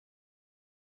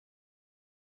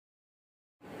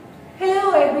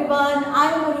Hello everyone, I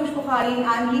am Arooj.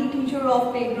 I am lead teacher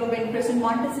of Playgroup in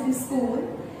Preschool School.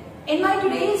 In my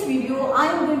today's video, I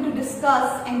am going to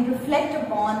discuss and reflect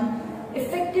upon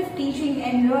effective teaching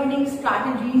and learning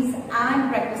strategies and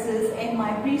practices in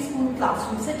my preschool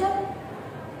classroom setup.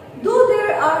 Though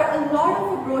there are a lot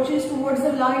of approaches towards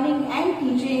the learning and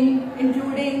teaching,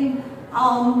 including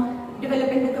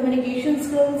developing the communication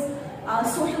skills,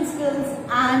 social skills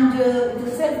and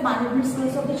the self-management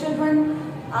skills of the children,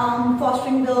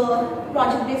 fostering the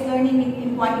project-based learning,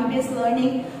 inquiry-based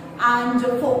learning, and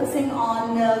focusing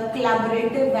on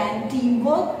collaborative and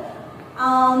teamwork.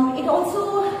 It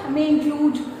also may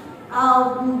include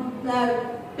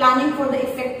planning for the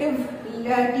effective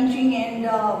teaching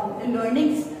and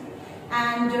learnings,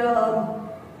 and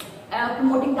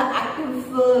promoting the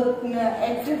active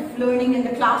learning in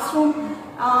the classroom,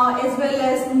 as well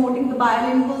as promoting the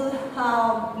bilingual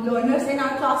learners in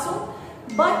our classroom.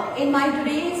 But in my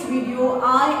today's video,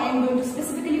 I am going to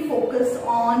specifically focus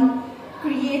on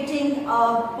creating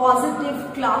a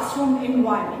positive classroom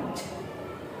environment.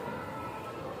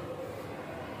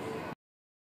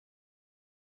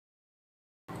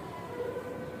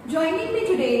 Joining me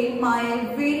today,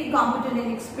 my very competent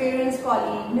and experienced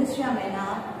colleague, Ms.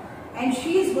 Yamina, and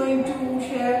she is going to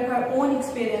share her own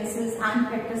experiences and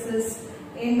practices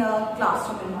in a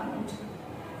classroom environment.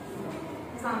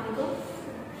 Assalamualaikum.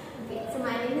 Okay, so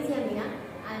my name is Yamina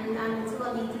and I'm also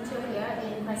a lead teacher here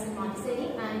in Preschool,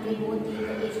 and we both deal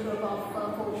the age group of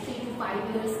 3 to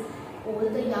 5 years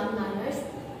old, the young learners.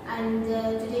 And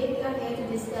today we are here to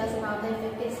discuss about the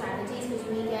effective strategies which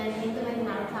we can implement in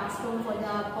our classroom for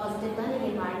the positive learning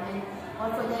environment, or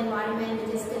for the environment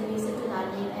which is conducive to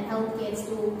learning and help kids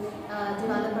to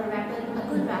develop a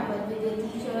good rapport with their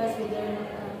teachers, with their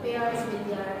peers, with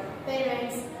their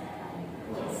parents.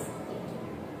 Yes.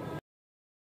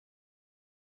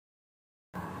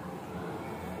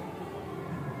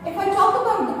 If I talk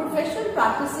about the professional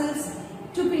practices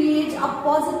to create a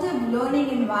positive learning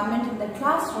environment in the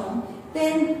classroom,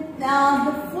 then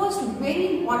the first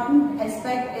very important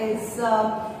aspect is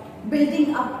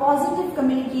building a positive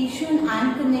communication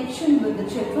and connection with the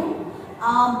children.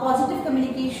 Positive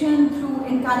communication through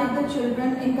encouraging the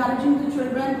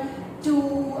children to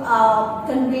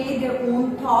convey their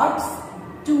own thoughts,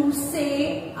 to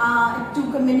say,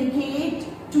 to communicate,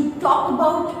 to talk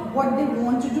about what they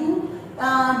want to do,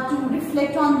 to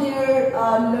reflect on their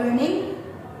learning,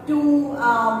 to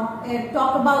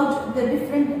talk about the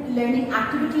different learning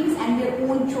activities and their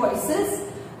own choices.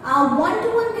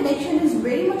 One-to-one connection is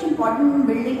very much important in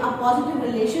building a positive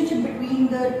relationship between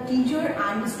the teacher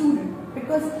and the student,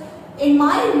 because in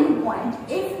my viewpoint,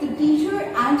 if the teacher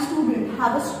and student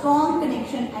have a strong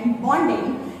connection and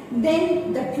bonding,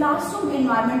 then the classroom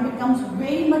environment becomes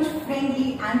very much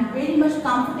friendly and very much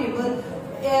comfortable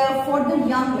for the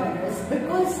young learners,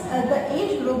 because the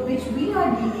age group which we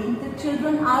are dealing, the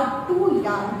children are too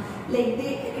young. Like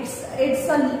it's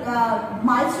a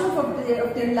milestone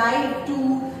of their life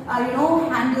to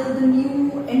handle the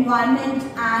new environment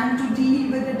and to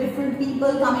deal with the different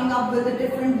people coming up with the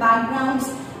different backgrounds.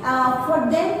 For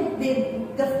them,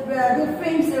 their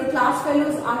friends, their class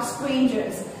fellows are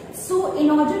strangers. So in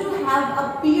order to have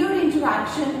a peer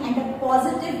interaction and a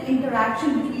positive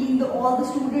interaction between all the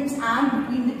students and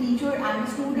between the teacher and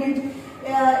the student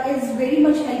is very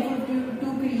much helpful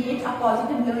to create a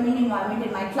positive learning environment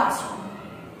in my classroom.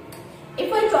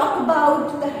 If I talk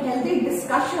about the healthy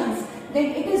discussions,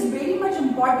 then it is very much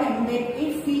important that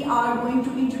if we are going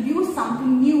to introduce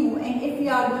something new and if we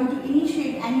are going to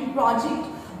initiate any project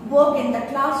work in the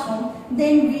classroom,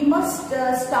 then we must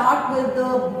start with the,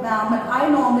 I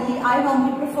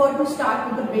normally prefer to start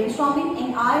with the brainstorming,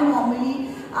 and I normally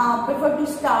prefer to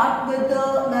start with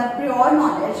the prior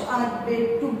knowledge,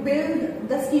 to build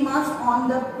the schemas on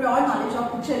the prior knowledge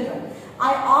of the children.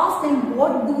 I ask them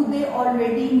what do they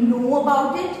already know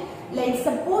about it. Like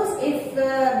suppose if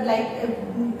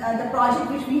the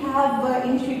project which we have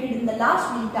initiated in the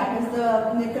last week, that is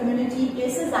the community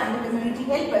places and the community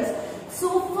helpers.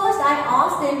 So first I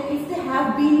ask them if they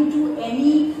have been to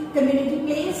any community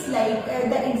place, like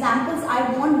the examples.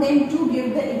 I want them to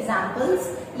give the examples.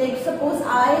 Like suppose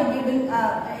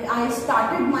I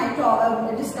started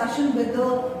my discussion with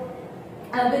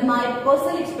my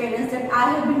personal experience that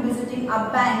I have been visiting a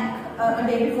bank a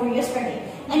day before yesterday,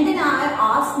 and then I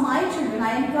ask my children,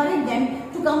 I encourage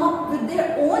them to come up with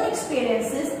their own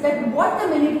experiences, that what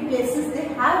community places they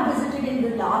have visited in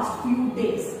the last few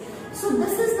days. So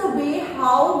this is the way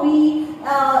how we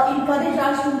encourage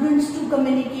our students to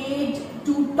communicate,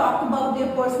 to talk about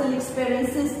their personal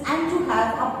experiences, and to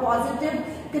have a positive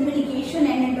communication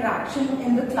and interaction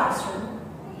in the classroom.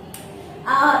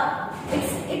 It's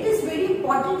it is very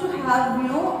important to have,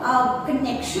 a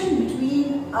connection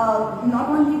between not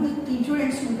only the teacher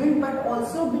and student, but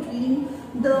also between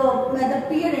the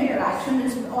peer interaction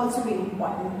is also very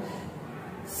important.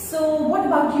 So what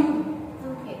about you?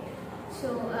 Okay, so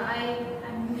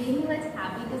I'm really much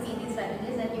happy to see these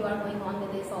strategies that you are going on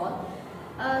with this all.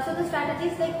 So the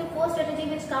strategies, like the first strategy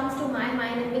which comes to my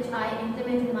mind and which I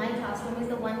implement in my classroom is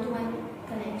the one-to-one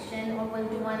connection or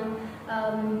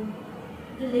one-to-one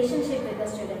relationship with the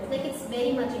students. Like, it's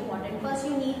very much important. First,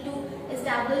 you need to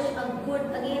establish a good,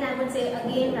 again I would say,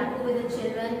 rapport with the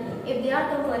children. If they are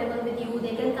comfortable with you,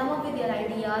 they can come up with their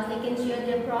ideas, they can share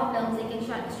their problems, they can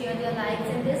share their likes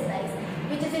and dislikes,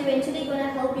 which is eventually going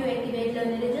to help you activate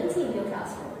learning agency in your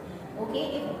classroom.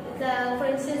 Okay, for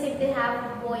instance, if they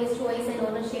have voice, choice and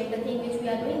ownership, the thing which we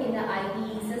are doing in the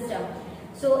IE system.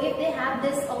 So if they have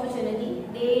this opportunity,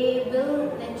 they will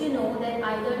let you know that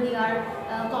either they are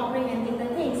comprehending the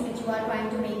things which you are trying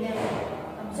to make them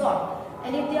absorb.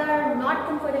 And if they are not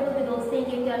comfortable with those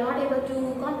things, if they are not able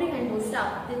to comprehend those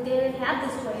stuff, then they have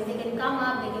this choice. They can come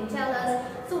up, they can tell us,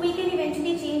 so we can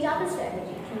eventually change our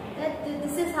strategy. That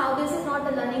this is not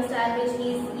the learning style which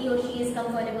he or she is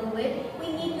comfortable with.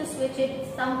 We need to switch it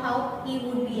somehow. He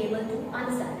would be able to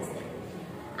understand this thing.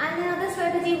 And another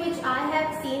strategy which I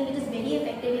have seen, which is very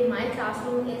effective in my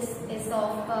classroom, is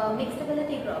of mixed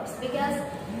ability groups. Because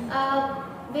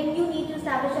when you need to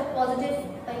establish a positive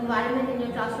environment in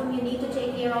your classroom, you need to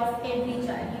take care of every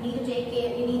child. You need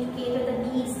to cater the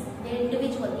needs, their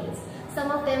individual needs.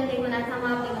 Some of them, they're gonna come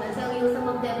up, they're gonna tell you. Some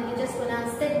of them, they're just gonna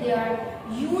sit there.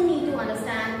 You need to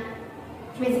understand.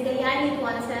 Basically, I need to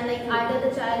understand, like, either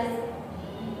the child is,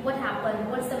 what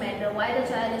happened, what's the matter, why the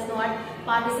child is not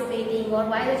participating, or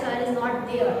why the child is not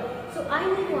there. So I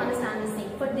need to understand this thing.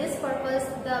 For this purpose,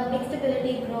 the mixed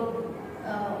ability group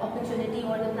opportunity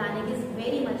or the planning is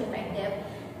very much effective.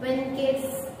 When kids,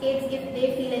 if they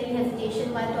feel any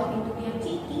hesitation while talking to their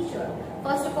teacher,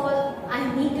 first of all, I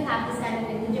need to have this kind of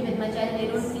relationship with my child. They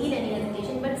don't feel any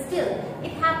hesitation, but still,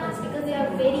 it happens because they are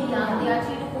very young. They are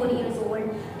 3 to 4 years old,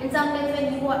 and sometimes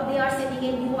when they are sitting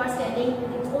and you are standing,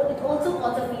 it also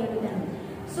causes fear to them.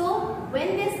 So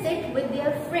when they sit with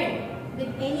their friend,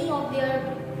 with any of their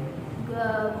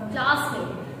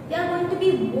classmates, they are going to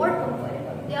be more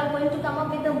comfortable. They are going to come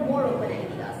up with the more open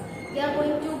ideas. They are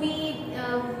going to be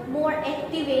more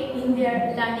activate in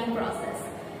their learning process.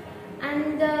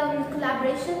 And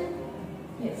collaboration,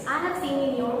 Yes. I have seen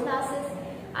in your classes.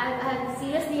 I have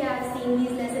seen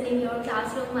these lessons in your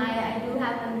classroom. I do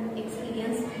have an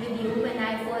experience with you when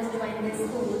I first joined this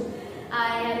school.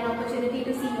 I had an opportunity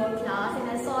to see your class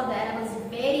and I saw that. I was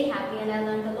very happy and I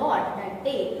learned a lot that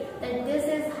day. That this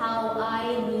is how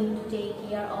I need to take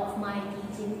care of my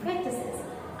teaching practices.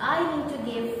 I need to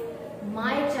give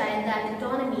my child that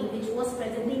autonomy which was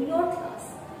present in your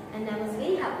class. And I was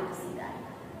very happy to see that.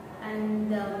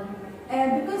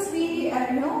 And because we,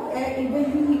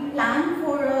 when we plan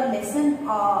for a lesson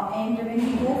and when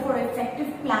we go for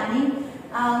effective planning,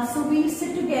 so we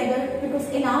sit together, because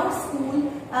in our school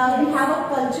we have a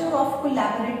culture of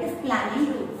collaborative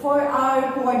planning for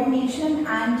our coordination,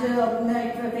 and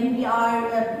when we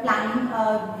are planning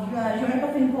unit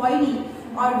of inquiry,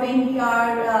 or when we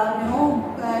are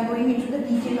going into the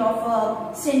detail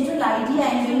of central idea,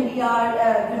 and when we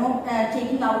are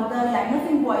taking out the line of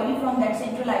inquiry from that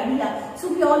central idea.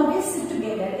 So we always sit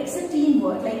together. It's a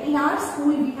teamwork. Like in our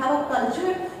school, we have a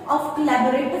culture of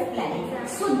collaborative planning.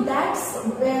 So that's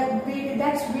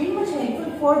very much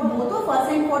helpful for both of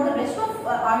us and for the rest of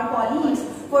our colleagues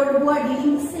who are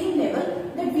dealing the same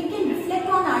level, that we can reflect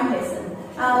on our lesson,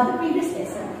 the previous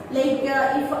lesson. Like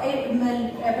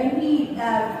when we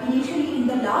initially in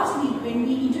the last week, when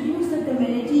we introduced the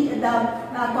community, the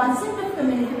concept of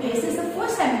community places the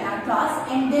first time in our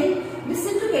class, and then we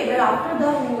sit together after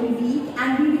the whole week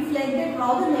and we reflected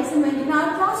how the lesson went in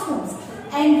our classrooms.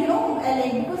 And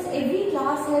because every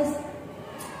class has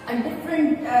a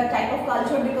different type of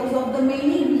culture because of the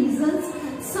many reasons.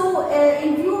 So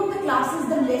in few of the classes,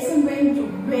 the lesson went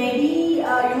very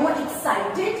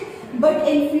excited. But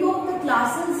in few of the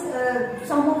classes,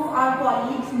 some of our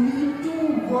colleagues need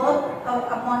to work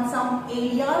upon some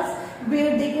areas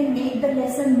where they can make the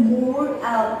lesson more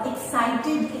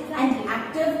excited and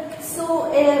active. So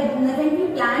when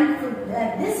we planned for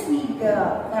this week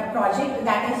project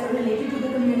that is related to the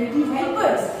community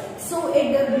helpers, so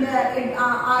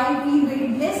I feel very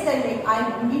blessed that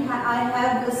I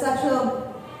have such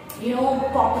a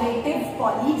cooperative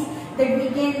colleagues, that we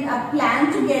can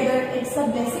plan together. It's a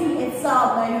blessing. It's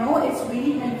it's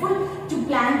really helpful to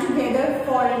plan together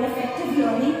for an effective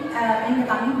learning in the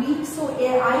coming week. So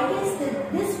I guess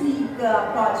that this week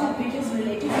project, which is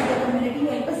related to the community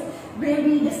help us, where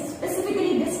we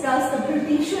specifically discuss the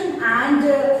beautician and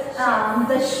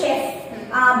the chef.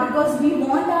 Because we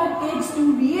want our kids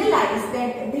to realize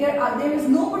that there is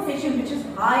no profession which is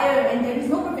higher, and there is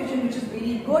no profession which is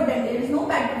really good, and there is no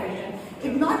bad profession.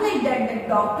 It's not like that the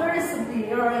doctor is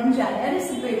superior or engineer is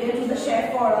superior to the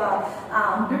chef or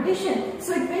beautician.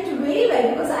 So it went very well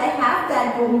because I have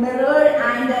that mirror,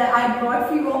 and I brought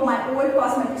few of my old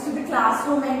cosmetics to the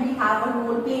classroom, and we have a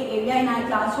role play area in our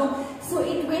classroom. So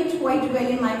it went quite well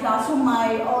in my classroom.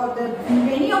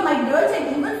 Many of my girls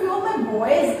and even few of my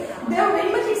boys, they are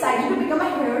very much excited to become a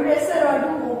hairdresser or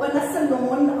to open a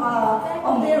salon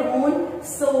of their own.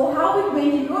 So how it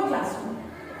went in your classroom?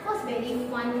 It was very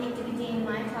fun activity in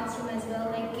my classroom as well.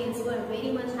 Like kids were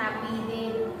very much happy.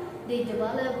 They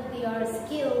developed their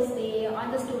skills. They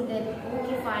understood that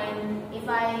okay, fine, if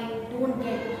I don't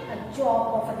get a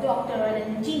job of a doctor or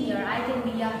an engineer, I can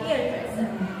be a hairdresser.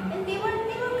 And they were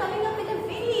coming up with a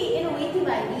very innovative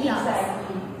idea.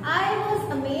 Exactly. I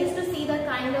was amazed to see the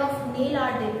kind of nail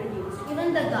art they produced.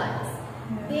 Even the guys,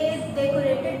 they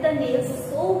decorated the nails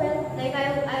so well. Like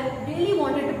I really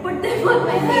wanted to put them on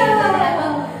my nails and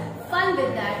have fun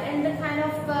with that. And the kind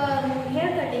of hair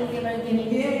cutting they were giving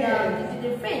to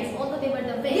their friends, although they were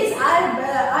the wigs. Yes,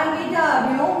 I made the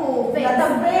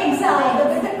wigs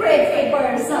with the crepe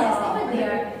papers. Yes, they were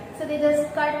there. So they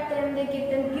just cut them, they give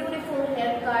them beautiful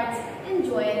haircuts,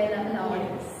 enjoy it a lot.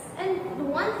 And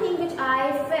one thing which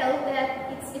I felt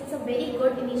that it's a very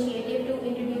good initiative to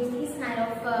introduce these kind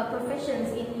of professions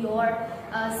in your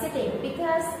sitting,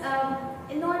 because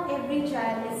not every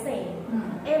child is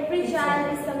same. Every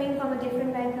child is coming from a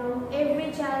different background.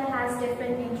 Every child has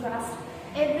different interests.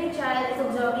 Every child is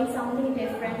observing something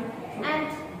different. And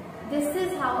this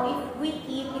is how, if we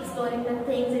keep exploring the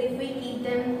things, and if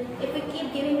we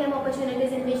keep giving them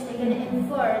opportunities in which they can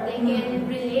infer, they can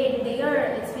relate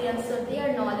their experience or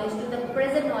their knowledge to the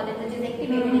present knowledge which is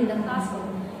activated in the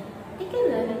classroom, they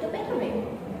can learn it a better way.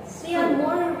 They are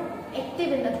more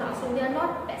active in the classroom, they are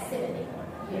not passive anymore.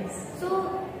 Yes.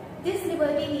 So this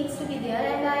liberty needs to be there,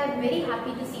 and I am very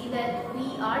happy to see that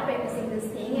we are practicing this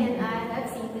thing, and I have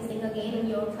seen this thing again in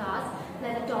your class,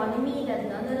 that autonomy, that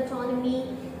learner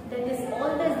autonomy, that is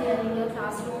always there in your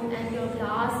classroom, and your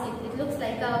class, it looks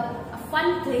like a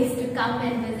fun place to come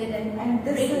and visit. And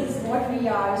this is what we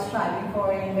are striving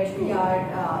for, and what we are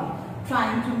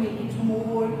trying to make it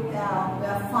more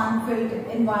fun-filled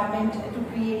environment, to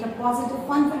create a positive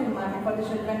fun-filled environment for the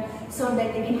children so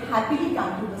that they can happily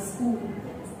come to the school.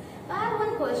 I have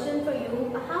one question for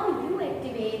you. How you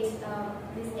activate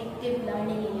this active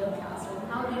learning in your classroom?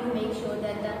 How do you make sure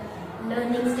that the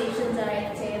learning stations are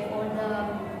active, or the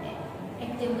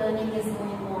active learning is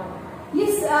going on?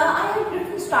 Yes, I have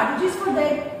different strategies for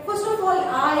that. First of all,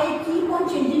 I keep on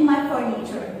changing my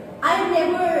furniture. I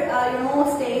never,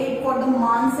 stay for the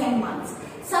months and months.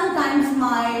 Sometimes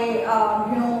my,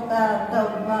 the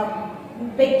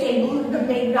big table, the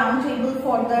big round table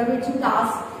for the written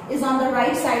task is on the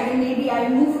right side, and maybe I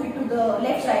move it to the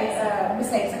left side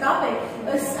besides the carpet.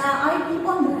 I keep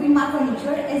on moving my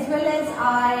furniture, as well as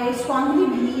I strongly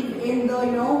believe in the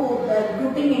the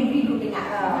grouping and regrouping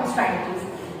strategies.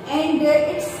 And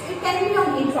it can be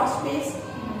on interest based.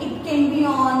 It can be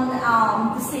on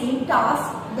the same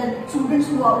task. The students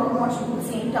who want to do the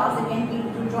same task, they can be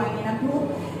to join in a group.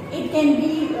 It can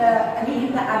be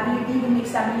again the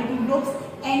mixed ability groups.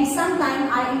 And sometimes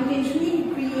I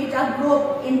intentionally create a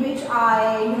group in which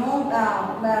I,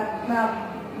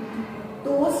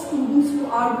 those students who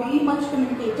are very much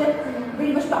communicative,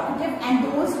 very much talkative, and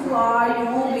those who are,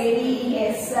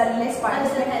 less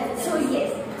participative. So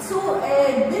yes, so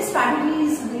this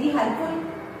strategy is very helpful.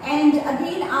 And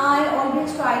again, I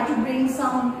always try to bring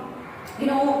some,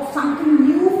 something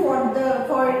new for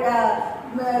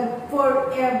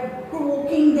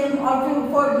provoking them, or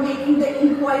for making the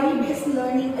inquiry-based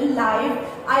learning alive.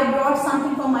 I brought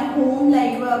something from my home,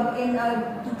 like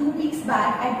 2 weeks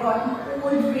back, I brought an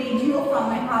old radio from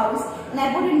my house, and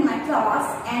I put it in my class,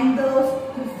 and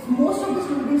most of the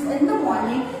students in the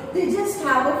morning, they just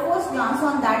have a first glance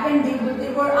on that, and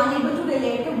they were unable to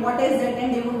relate to what is it,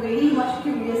 and they were very much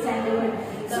curious, and they were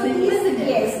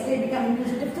they become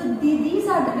inquisitive. So these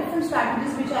are the different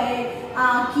strategies which I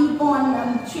keep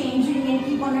on changing and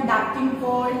keep on adapting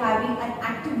for having an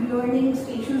active learning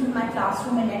stations in my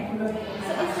classroom and active learning.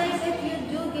 So it's like if you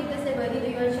do give this liberty to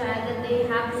your child, that they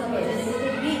have this opportunity to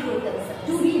regroup themselves.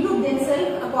 To regroup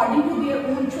themselves according to their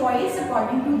own choice,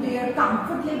 according to their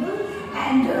comfort level,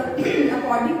 and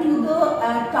according to the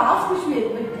task which we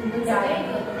It's a very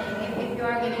good thing. If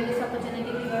giving this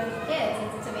opportunity to your kids,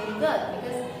 it's very good,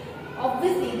 because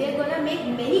obviously they're going to make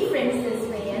many friends this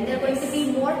way, and they're going to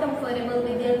be more comfortable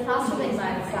with their classroom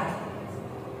environment.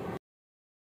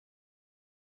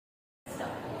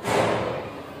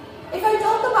 If I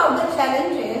talk about the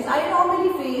challenges I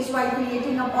normally face while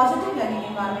creating a positive learning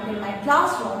environment in my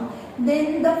classroom,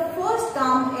 then the first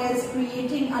come is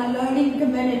creating a learning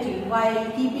community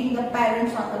while keeping the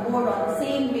parents on the board on the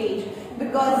same page.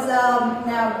 Because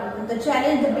the biggest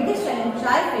challenge which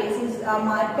I face is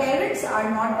my parents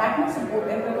are not that much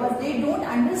supportive, because they don't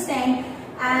understand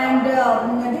and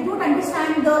they don't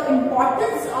understand the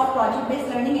importance of project-based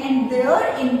learning and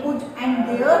their input and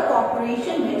their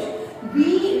cooperation which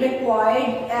we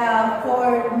required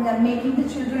for making the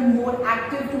children more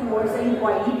active towards the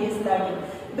inquiry-based learning.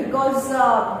 Because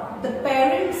the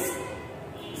parents,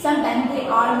 sometimes they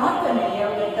are not familiar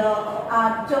with the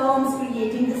terms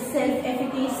creating the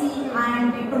self-efficacy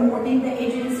and promoting the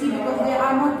agency, because they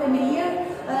are not familiar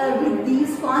with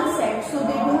these concepts, so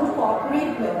they don't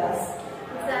cooperate with us.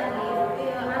 Exactly.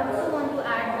 I also want to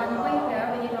add one point here.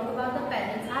 When you talk about the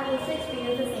parents, I have also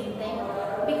experienced the same thing,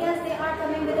 because they are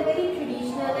coming with a very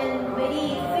traditional and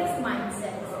very fixed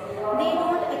mindset. They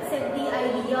don't accept the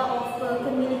idea of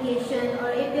communication,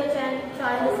 or if your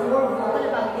child is more vocal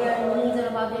about their needs or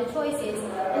about their choices,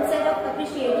 instead of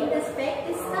appreciating the respect,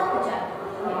 they stop the child.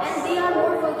 And they are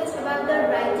more focused about the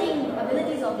writing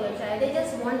abilities of their child. They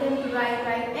just want them to write,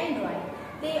 and write.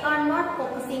 They are not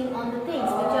focusing on the things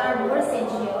which are more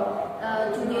essential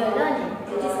to their learning,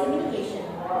 which is communication,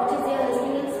 which is their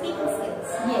listening and speaking skills.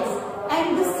 Yes.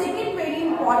 And the second very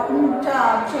important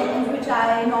challenge which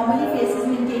I normally face is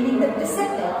maintaining the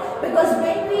discipline. Because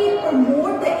when we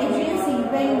promote the agency,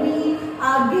 when we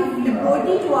give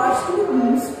liberty to our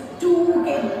students,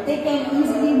 they can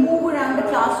easily move around the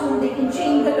classroom, they can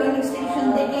change the learning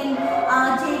station, they can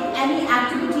take any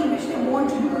activity which they want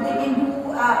to do. They can do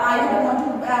either they want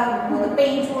to do the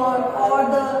paint work, or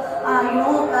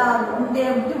they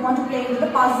want to play with the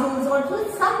puzzles. Also,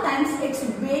 sometimes it's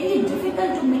very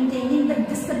difficult to maintaining the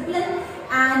discipline,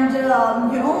 and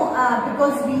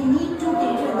because we need to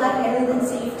take care of the health and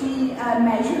safety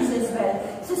measures as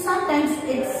well. So sometimes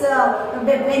it's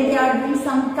when they are doing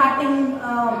some cutting,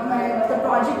 the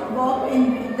project work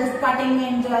in the cutting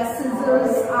and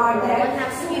scissors are there. One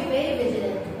has to be very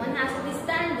vigilant. One has to be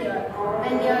stand there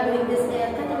when they are doing this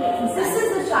cutting exercise. This is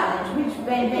the challenge which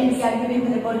when we are giving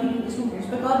the liberty to the students,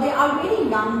 because they are very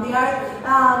young. They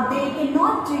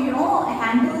cannot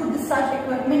handle such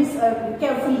equipments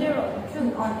carefully.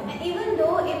 And even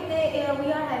though if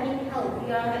we are having help,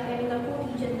 we are having a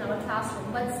co-teacher in our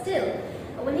classroom, but still,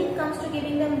 when it comes to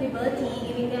giving them liberty,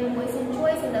 giving them voice and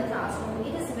choice in the classroom,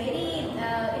 it is very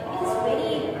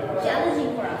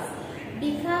challenging for us,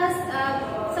 because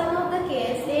some of the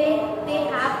kids they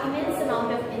have immense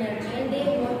amount of energy and they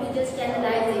want to just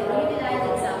channelize it, utilize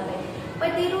it somewhere,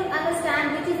 but they don't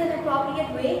understand which is an appropriate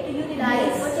way to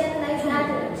utilize or channelize that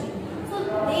energy. So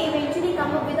they eventually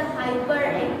come up with a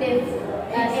hyperactive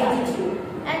attitude,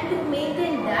 and to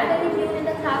maintain that attitude in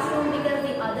the classroom, because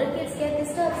the other kids get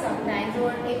disturbed sometimes,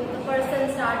 or if the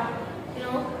person starts,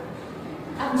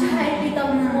 a child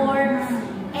becomes more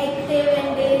active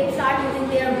and they start using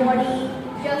their body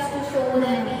just to show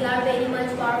that we are very much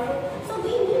powerful. So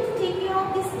we need to take care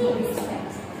of these things.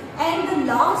 And the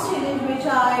last challenge which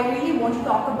I really want to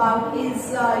talk about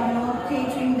is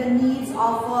catering the needs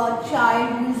of a child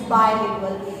who is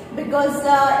bilingual. Because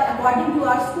according to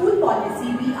our school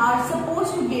policy, we are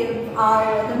supposed to give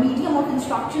the medium of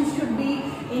instructions should be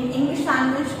in English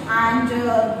language, and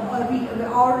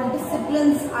our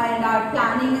disciplines and our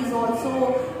planning is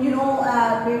also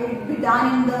be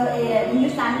done in the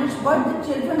English language, but the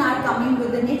children are coming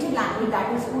with the native language,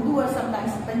 that is Urdu or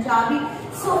sometimes Punjabi.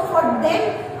 So for them,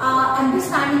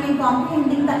 understanding and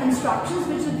comprehending the instructions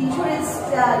which the teacher is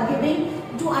giving,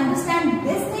 to understand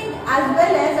this thing as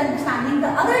well as understanding the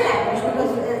other language,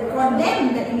 because for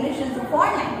them the English is a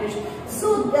foreign language.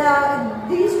 So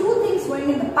these two things going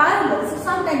in the parallel. So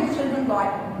sometimes the children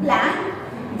got blank,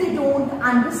 they don't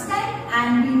understand,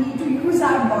 and we need to use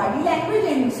our body language,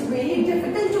 and it's very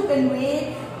difficult to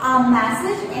convey a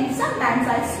message. And sometimes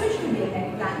I switch to their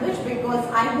native language because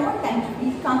I want them to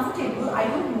be comfortable. I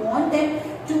don't want them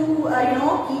to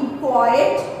keep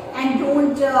quiet and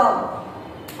don't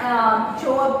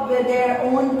show up with their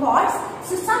own thoughts.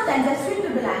 So sometimes I switch to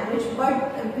the language, but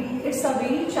it's a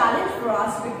very challenge for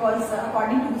us, because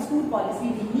according to the school policy,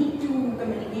 we need to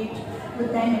communicate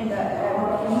with them in the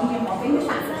medium of English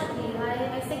language. Exactly.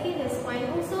 I second this point.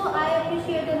 Also, I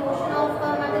appreciate the notion of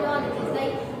methodologies.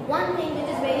 Like, one thing which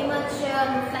is very much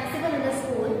flexible in the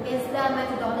school is the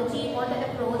methodology or the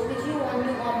approach which you want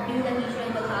to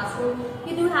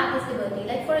have this stability.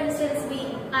 Like for instance,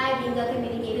 I being a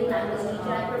communicative language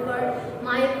teacher, I prefer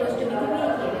my approach to be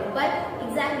communicative. But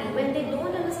exactly, when they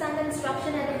don't understand the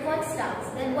instruction at the first starts,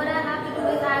 then what I have to do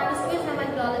is I have to switch my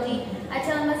methodology. I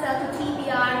turn myself to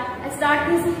TPR, I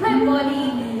start using my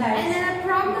body, and then I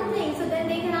prompt the thing so then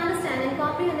they can understand and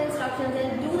comprehend the instructions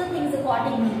and do the things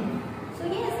accordingly. So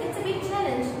yes, it's a big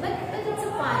challenge, but it's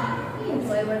a fun. We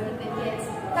enjoy working with kids.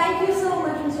 Thank you so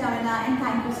much, Ms. Yamina, and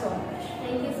thank you so much.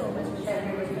 Thank you so much, Mr.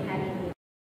 Arooj, for having me.